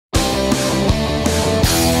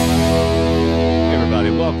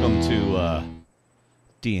Welcome to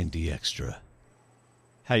D&D Extra.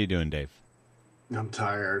 How you doing, Dave? I'm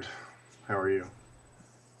tired. How are you?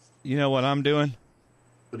 You know what I'm doing?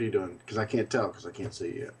 What are you doing? Because I can't tell because I can't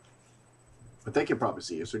see you yet. But they can probably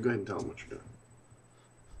see you, so go ahead and tell them what you're doing.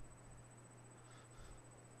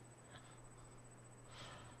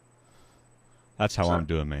 That's how I'm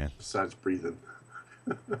doing, man. Besides breathing.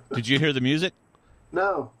 Did you hear the music?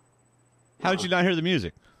 No. How did you not hear the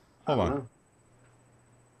music? Hold on. Know.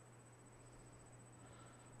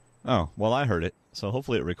 Oh, well, I heard it, so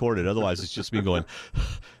hopefully it recorded. Otherwise, it's just me going...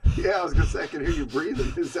 Yeah, I was going to say, I can hear you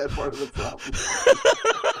breathing. Is that part of the problem?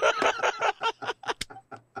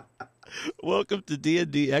 Welcome to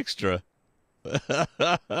D&D Extra,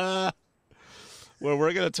 where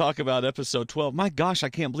we're going to talk about episode 12. My gosh, I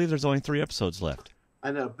can't believe there's only 3 episodes left.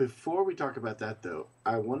 I know. Before we talk about that, though,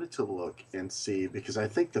 I wanted to look and see, because I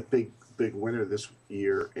think the big winner this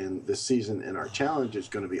year and this season in our challenge is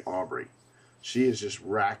going to be Aubrey. She is just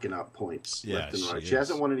racking up points left and right. She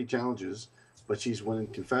hasn't won any challenges, but she's winning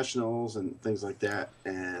confessionals and things like that.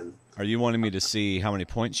 And are you wanting me to see how many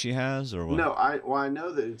points she has, or what? No, I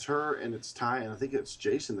know that it's her and it's Ty, and I think it's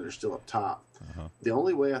Jason that are still up top. The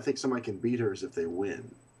only way I think somebody can beat her is if they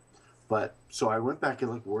win. But so I went back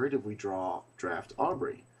and looked, where did we draft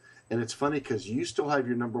Aubrey? And it's funny because you still have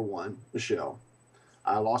your number 1, Michelle.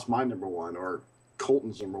 I lost my number 1, or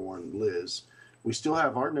Colton's number 1, Liz. We still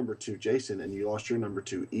have our number 2, Jason, and you lost your number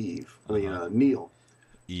 2, Eve. Neil.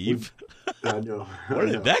 Eve? I know. Where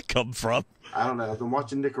did that come from? I don't know. I'm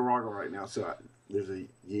watching Nicaragua right now, so there's a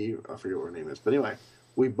Eve. I forget what her name is. But anyway,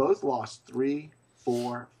 we both lost 3,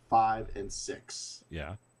 4, 5, and 6. Yeah.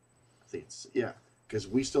 I think it's, yeah. Because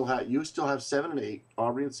you still have 7 and 8,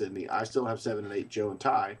 Aubrey and Sydney. I still have 7 and 8, Joe and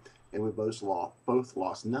Ty, and we both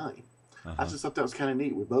lost 9. I just thought that was kind of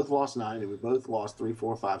neat. We both lost 9, and we both lost 3,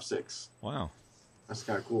 4, 5, 6. Wow. That's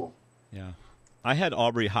kind of cool. Yeah. I had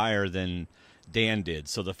Aubrey higher than Dan did,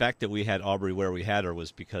 so the fact that we had Aubrey where we had her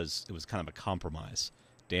was because it was kind of a compromise.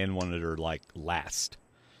 Dan wanted her, like, last.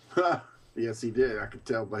 Yes, he did. I could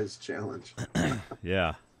tell by his challenge.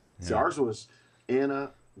 Yeah. See, ours was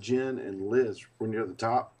Anna, Jen, and Liz were near the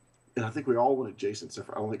top, and I think we all wanted Jason. Except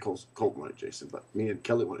for, I don't think Colt wanted Jason, but me and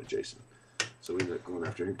Kelly wanted Jason. So we ended up going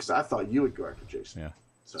after him because I thought you would go after Jason. Yeah.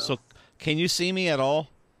 So can you see me at all?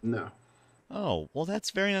 No. Oh, well,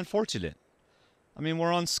 that's very unfortunate. I mean,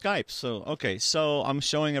 we're on Skype, so okay. So I'm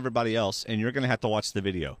showing everybody else, and you're going to have to watch the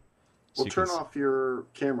video. Well, turn off your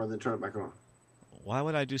camera, then turn it back on. Why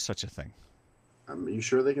would I do such a thing? Are you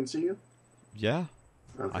sure they can see you? Yeah.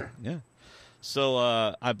 Okay. Yeah. So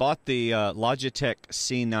I bought the Logitech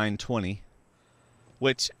C920,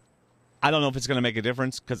 which I don't know if it's going to make a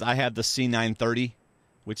difference because I have the C930,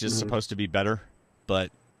 which is supposed to be better,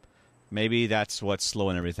 but maybe that's what's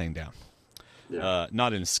slowing everything down. Yeah.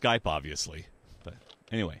 Not in Skype, obviously, but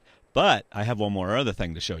anyway. But I have one more other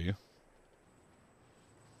thing to show you.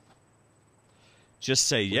 Just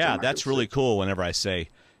say, yeah, that's really cool whenever I say,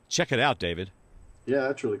 check it out, David. Yeah,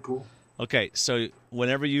 that's really cool. Okay, so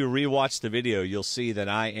whenever you rewatch the video, you'll see that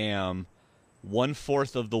I am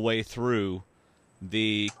 1/4 of the way through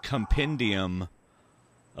the compendium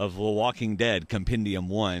of The Walking Dead, Compendium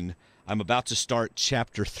 1. I'm about to start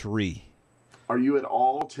Chapter 3. Are you at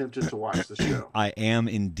all tempted to watch the show? I am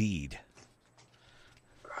indeed.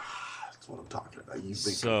 That's what I'm talking about. You've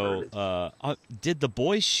been converted. Did the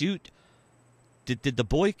boy shoot? Did the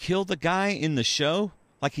boy kill the guy in the show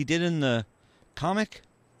like he did in the comic?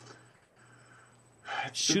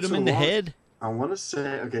 Shoot him in the head? I want to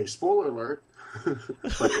say, okay, spoiler alert.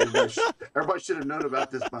 But everybody should have known about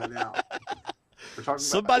this by now.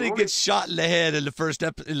 Somebody gets shot in the head in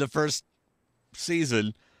the first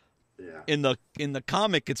season. Yeah. In the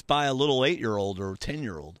comic, it's by a little 8-year-old or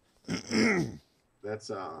 10-year-old. That's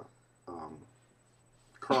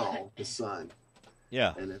Carl, his son.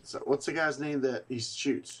 Yeah. And it's what's the guy's name that he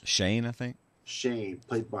shoots? Shane, I think. Shane,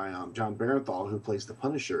 played by John Barenthal, who plays the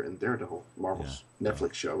Punisher in Daredevil, Marvel's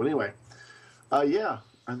Netflix show. But anyway, yeah,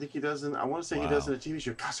 I think he does. I want to say he does in a TV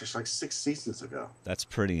show. Gosh, it's like 6 seasons ago. That's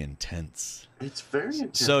pretty intense. It's very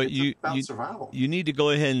intense. So it's about survival. You need to go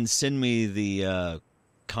ahead and send me the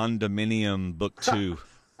Condominium Book 2,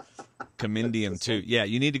 Compendium 2. Yeah,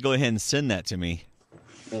 you need to go ahead and send that to me.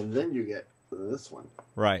 And then you get this one.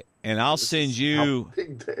 Right, and I'll send you. How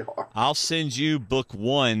big they are. I'll send you Book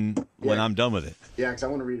 1 when I'm done with it. Yeah, because I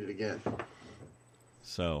want to read it again.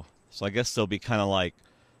 So I guess they'll be kind of like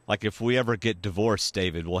if we ever get divorced,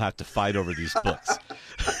 David, we'll have to fight over these books.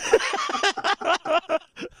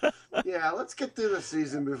 Yeah, let's get through the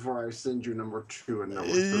season before I send you number 2 and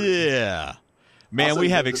number 3. Yeah. Man, we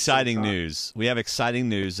have exciting news. We have exciting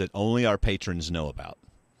news that only our patrons know about.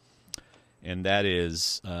 and that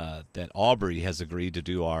is that Aubrey has agreed to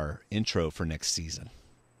do our intro for next season.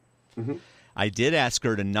 Mm-hmm. I did ask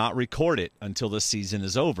her to not record it until the season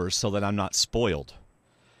is over so that I'm not spoiled.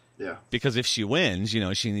 Yeah. Because if she wins,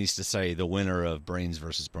 she needs to say the winner of Brains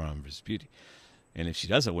versus Brawn versus Beauty. And if she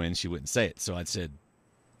doesn't win, she wouldn't say it. So I said,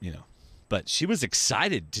 But she was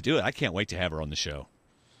excited to do it. I can't wait to have her on the show.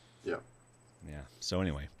 Yeah. Yeah. So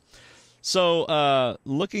anyway. So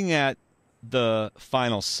looking at the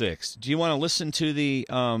final 6, do you want to listen to the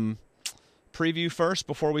preview first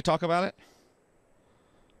before we talk about it?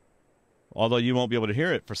 Although you won't be able to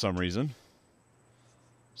hear it for some reason.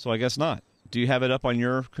 So I guess not. Do you have it up on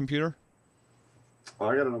your computer? Well,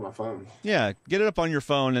 I got it on my phone. Yeah, get it up on your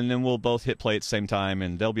phone, and then we'll both hit play at the same time,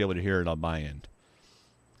 and they'll be able to hear it on my end.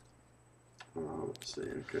 Let's see.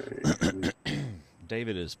 Okay.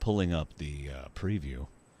 David is pulling up the preview.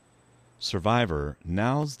 Survivor,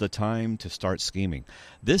 now's the time to start scheming.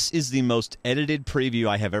 This is the most edited preview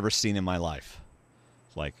I have ever seen in my life.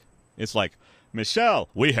 It's like, Michelle,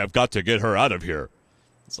 we have got to get her out of here.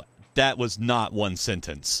 It's like, that was not one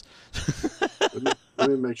sentence. let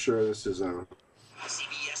me make sure this is on.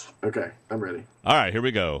 Okay, I'm ready. All right, here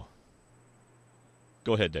we go.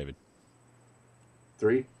 Go ahead, David.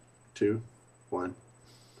 3, 2, 1,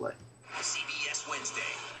 play. CBS Wednesday.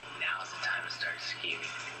 Now's the time to start scheming.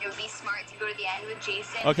 It would be smart to go to the end with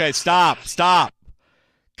Jason. Okay, stop.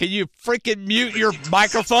 Can you freaking mute your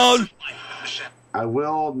microphone? I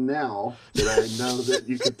will now that I know that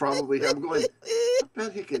you could probably. I'm going. I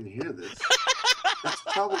bet he can hear this. That's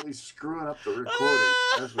probably screwing up the recording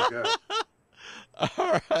as we go.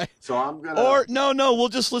 All right. So I'm gonna. Or no, we'll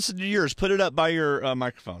just listen to yours. Put it up by your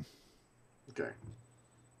microphone. Okay.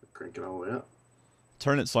 Crank it all the way up.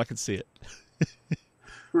 Turn it so I can see it.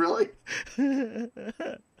 Really?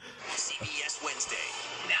 CBS Wednesday.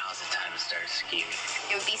 Now's the time to start scheming.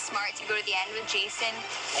 It would be smart to go to the end with Jason.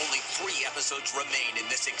 Only 3 episodes remain in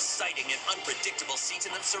this exciting and unpredictable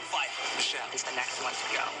season of Survivor. Michelle is the next one to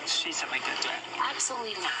go. She's a good threat.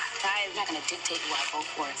 Absolutely not. Ty is not going to dictate who I vote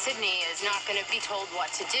for. Sydney is not going to be told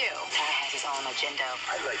what to do. Ty has his own agenda.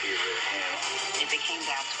 I'd like you to If it came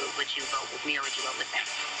down to it, would you vote with me or would you vote with him?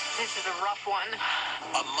 This is a rough one.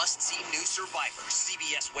 A must-see new Survivor,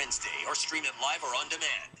 CBS Wednesday, or stream it live or on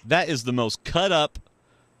demand. That is the most cut up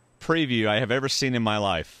preview I have ever seen in my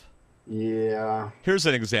life. Yeah. Here's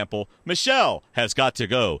an example. Michelle has got to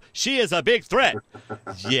go. She is a big threat.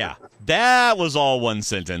 Yeah, that was all one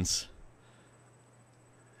sentence.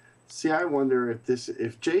 See, I wonder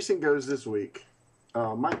if Jason goes this week.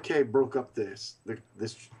 Mike K broke up this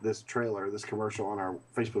trailer, this commercial on our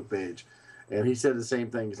Facebook page, and he said the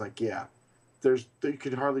same thing. He's like, "Yeah, you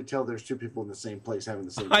could hardly tell there's 2 people in the same place having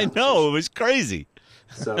the same." I know, it was crazy.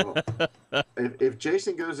 So, if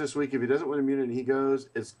Jason goes this week, if he doesn't win immunity, and he goes,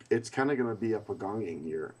 it's kind of going to be a pagonging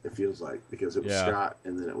year. It feels like, because it was Scott,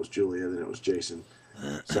 and then it was Julia, then it was Jason.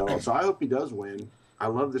 So I hope he does win. I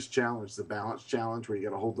love this challenge, the balance challenge, where you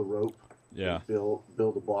got to hold the rope. Yeah. Build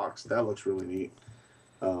a box. That looks really neat.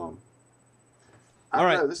 All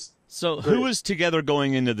right. So who is together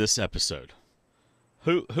going into this episode?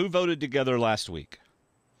 Who voted together last week?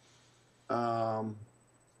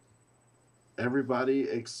 Everybody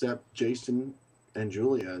except Jason and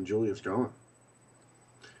Julia, and Julia's gone.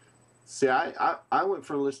 See, I went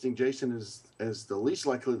for listing Jason as the least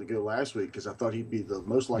likely to go last week because I thought he'd be the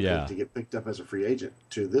most likely to get picked up as a free agent.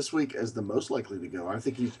 To this week as the most likely to go. I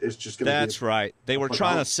think it's just going to be. That's right. They were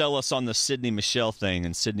trying to sell us on the Sydney Michelle thing,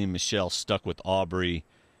 and Sydney Michelle stuck with Aubrey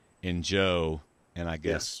and Joe, and I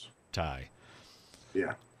guess Ty.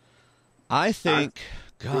 Yeah. I think,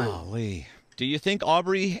 golly, do you think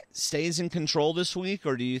Aubrey stays in control this week,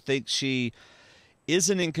 or do you think she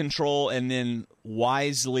isn't in control and then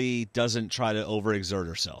wisely doesn't try to overexert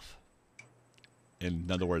herself? In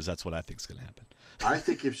other words, that's what I think is going to happen. I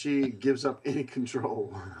think if she gives up any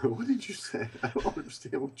control, what did you say? I don't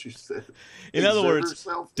understand what you said. In other words,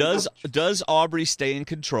 does Aubrey stay in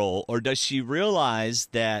control, or does she realize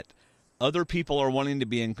that other people are wanting to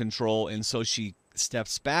be in control, and so she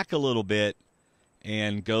steps back a little bit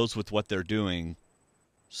and goes with what they're doing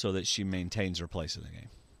so that she maintains her place in the game?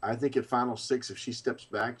 I think at Final 6, if she steps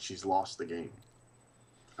back, she's lost the game.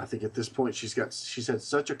 I think at this point she's had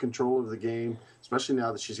such a control of the game, especially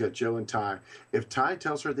now that she's got Joe and Ty. If Ty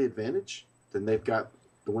tells her the advantage, then they've got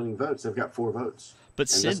the winning votes. They've got 4 votes. But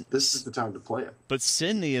this is the time to play it. But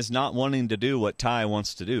Sydney is not wanting to do what Ty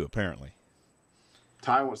wants to do, apparently.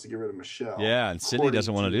 Ty wants to get rid of Michelle. Yeah, and Sydney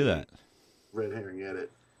doesn't want to do that. Red herring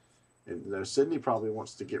edit. And Sydney probably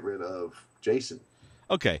wants to get rid of Jason.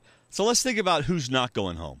 Okay, so let's think about who's not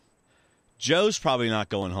going home. Joe's probably not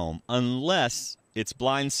going home unless it's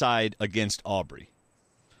blindside against Aubrey.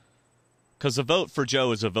 Because a vote for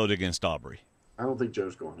Joe is a vote against Aubrey. I don't think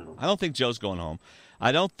Joe's going home. I don't think Joe's going home.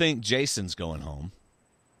 I don't think Jason's going home.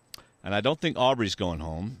 And I don't think Aubrey's going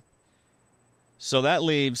home. So that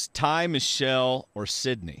leaves Ty, Michelle, or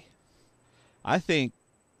Sydney. I think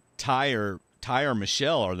Ty or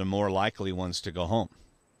Michelle are the more likely ones to go home.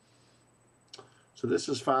 So this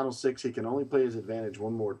is final 6. He can only play his advantage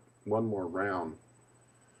one more round.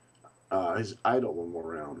 His idle one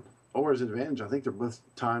more round. Or his advantage. I think they're both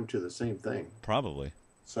timed to the same thing. Probably.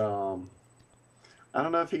 So I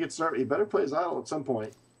don't know if he gets started. He better play his idle at some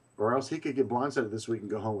point, or else he could get blindsided this week and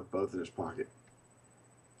go home with both in his pocket.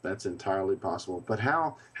 That's entirely possible. But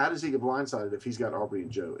how does he get blindsided if he's got Aubrey and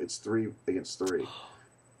Joe? It's 3 against 3.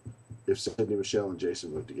 If Sydney, Michelle, and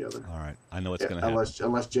Jason move together. All right. I know what's going to happen.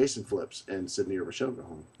 Unless Jason flips and Sydney or Michelle go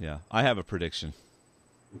home. Yeah. I have a prediction.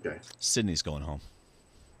 Okay. Sydney's going home.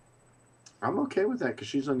 I'm okay with that because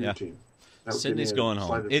she's on your team. Sydney's going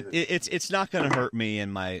home. It's not going to hurt me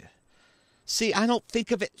in my... See, I don't think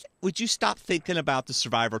of it... Would you stop thinking about the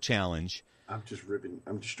Survivor Challenge? I'm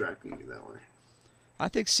distracting you that way. I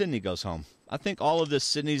think Sydney goes home. I think all of this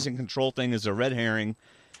Sydney's in control thing is a red herring,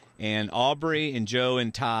 and Aubrey and Joe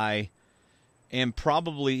and Ty, and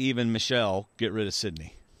probably even Michelle get rid of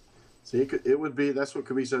Sydney. See, that's what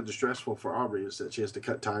could be so distressful for Aubrey is that she has to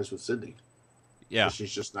cut ties with Sydney. Yeah,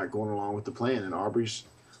 she's just not going along with the plan, and Aubrey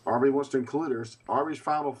wants to include her. Aubrey's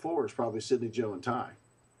final 4 is probably Sydney, Joe, and Ty.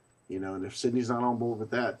 And if Sydney's not on board with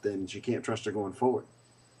that, then she can't trust her going forward.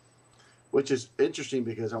 Which is interesting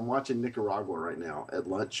because I'm watching Nicaragua right now at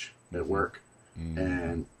lunch at work,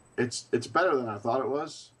 and it's better than I thought it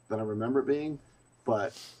was, than I remember it being,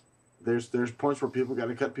 but there's points where people got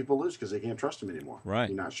to cut people loose because they can't trust them anymore. Right.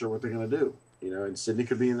 You're not sure what they're going to do. And Sydney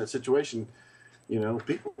could be in that situation.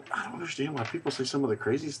 People, I don't understand why people say some of the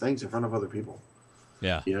craziest things in front of other people.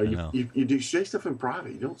 Yeah. You do say stuff in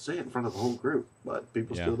private. You don't say it in front of the whole group, but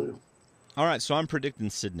people still do. All right, so I'm predicting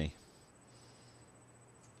Sydney.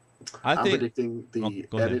 I'm predicting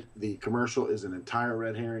the commercial is an entire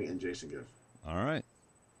red herring, and Jason goes. All right.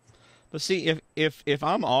 But see, if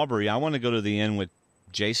I'm Aubrey, I want to go to the end with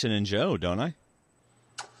Jason and Joe, don't I?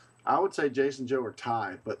 I would say Jason, Joe, or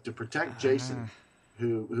Ty, but to protect Jason,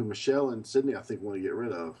 who Michelle and Sydney I think want to get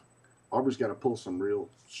rid of, Aubrey's got to pull some real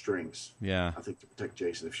strings. Yeah. I think to protect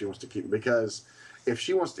Jason if she wants to keep him, because if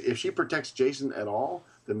she protects Jason at all,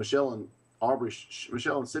 then Michelle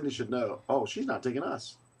and Sydney should know. Oh, she's not taking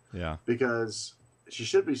us. Yeah. Because she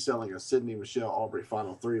should be selling a Sydney, Michelle, Aubrey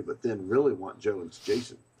final 3, but then really want Joe and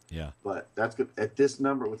Jason. Yeah. But that's good. At this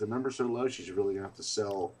number, with the number so low, she's really going to have to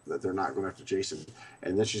sell that they're not going after Jason.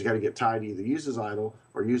 And then she's got to get Ty to either use his idol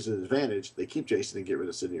or use his advantage. They keep Jason and get rid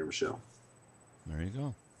of Sydney or Michelle. There you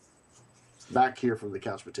go. Back here from the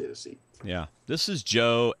couch potato seat. Yeah. This is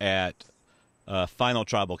Joe at Final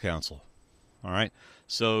Tribal Council. All right.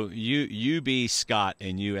 So you be Scott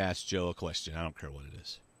and you ask Joe a question. I don't care what it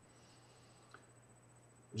is.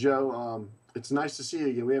 Joe, it's nice to see you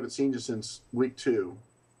again. We haven't seen you since week 2.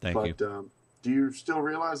 Thank you. But do you still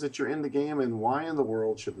realize that you're in the game, and why in the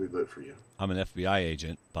world should we vote for you? I'm an FBI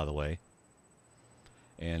agent, by the way.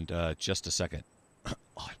 And just a second.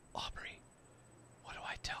 Aubrey, what do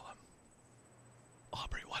I tell him?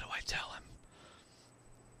 Aubrey, what do I tell him?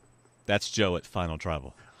 That's Joe at Final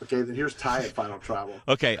Tribal. Okay, then here's Ty at Final Tribal.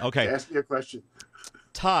 Okay. Ask me a question.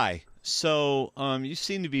 Ty, so you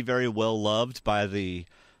seem to be very well loved by the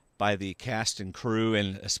cast and crew,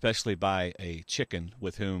 and especially by a chicken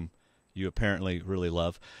with whom you apparently really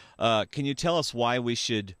love. Can you tell us why we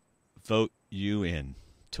should vote you in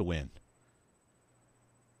to win?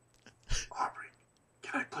 Aubrey,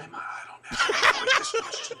 can I play my idol now? Avoid this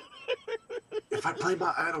question. If I play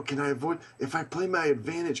my idol, if I play my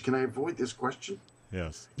advantage, can I avoid this question?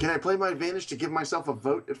 Yes. Can I play my advantage to give myself a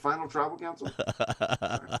vote at Final Tribal Council?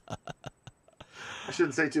 I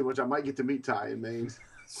shouldn't say too much. I might get to meet Ty in Maine.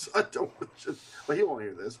 So I don't. Well, he won't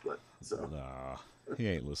hear this, but so. Nah, he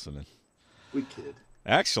ain't listening. We kid.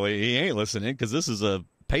 Actually, he ain't listening because this is a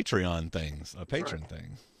Patreon thing, a patron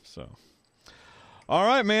thing. So, all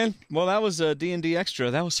right, man. Well, that was a D&D Extra.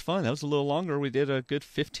 That was fun. That was a little longer. We did a good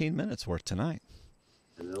 15 minutes worth tonight.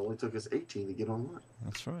 And it only took us 18 to get online.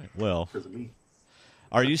 That's right. Well, because of me.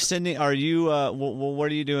 Are you sending? Are you? Well,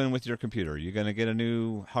 what are you doing with your computer? Are you going to get a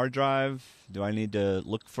new hard drive? Do I need to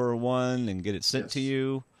look for one and get it sent to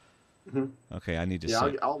you? Mm-hmm. Okay, I need to.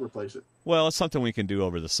 Yeah, I'll replace it. Well, it's something we can do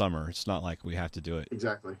over the summer. It's not like we have to do it.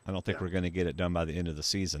 Exactly. I don't think we're going to get it done by the end of the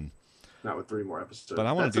season. Not with 3 more episodes. But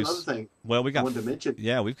I want to do another thing. Well, we got. I wanted to mention.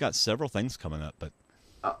 Yeah, we've got several things coming up,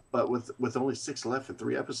 but with only 6 left in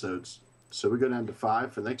 3 episodes, So we go down to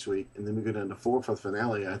 5 for next week, and then we go down to 4 for the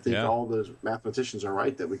finale. I think all those mathematicians are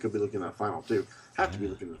right that we could be looking at a final 2. Have to be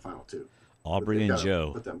looking at a final 2. Aubrey and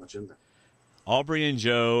Joe. Put that much in there. Aubrey and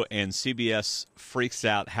Joe, and CBS freaks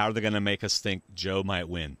out how they're going to make us think Joe might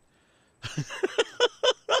win.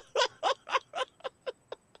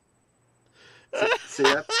 See,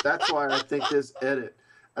 that's why I think this edit.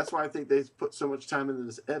 That's why I think they put so much time into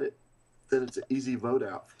this edit that it's an easy vote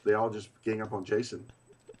out. They all just gang up on Jason,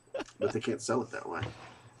 but they can't sell it that way.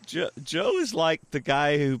 Joe is like the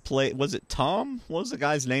guy who played. Was it Tom? What was the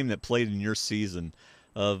guy's name that played in your season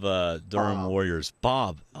of Durham Warriors?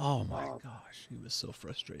 Bob. Oh my gosh, he was so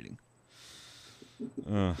frustrating.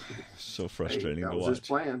 So frustrating that to was watch. His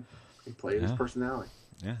plan. He played his personality.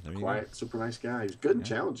 Yeah, there you Quiet, go. super nice guy. He's good in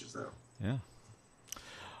challenges, though. Yeah.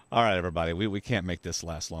 All right, everybody. We can't make this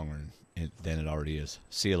last longer than it already is.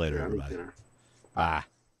 See you later, everybody. Bye.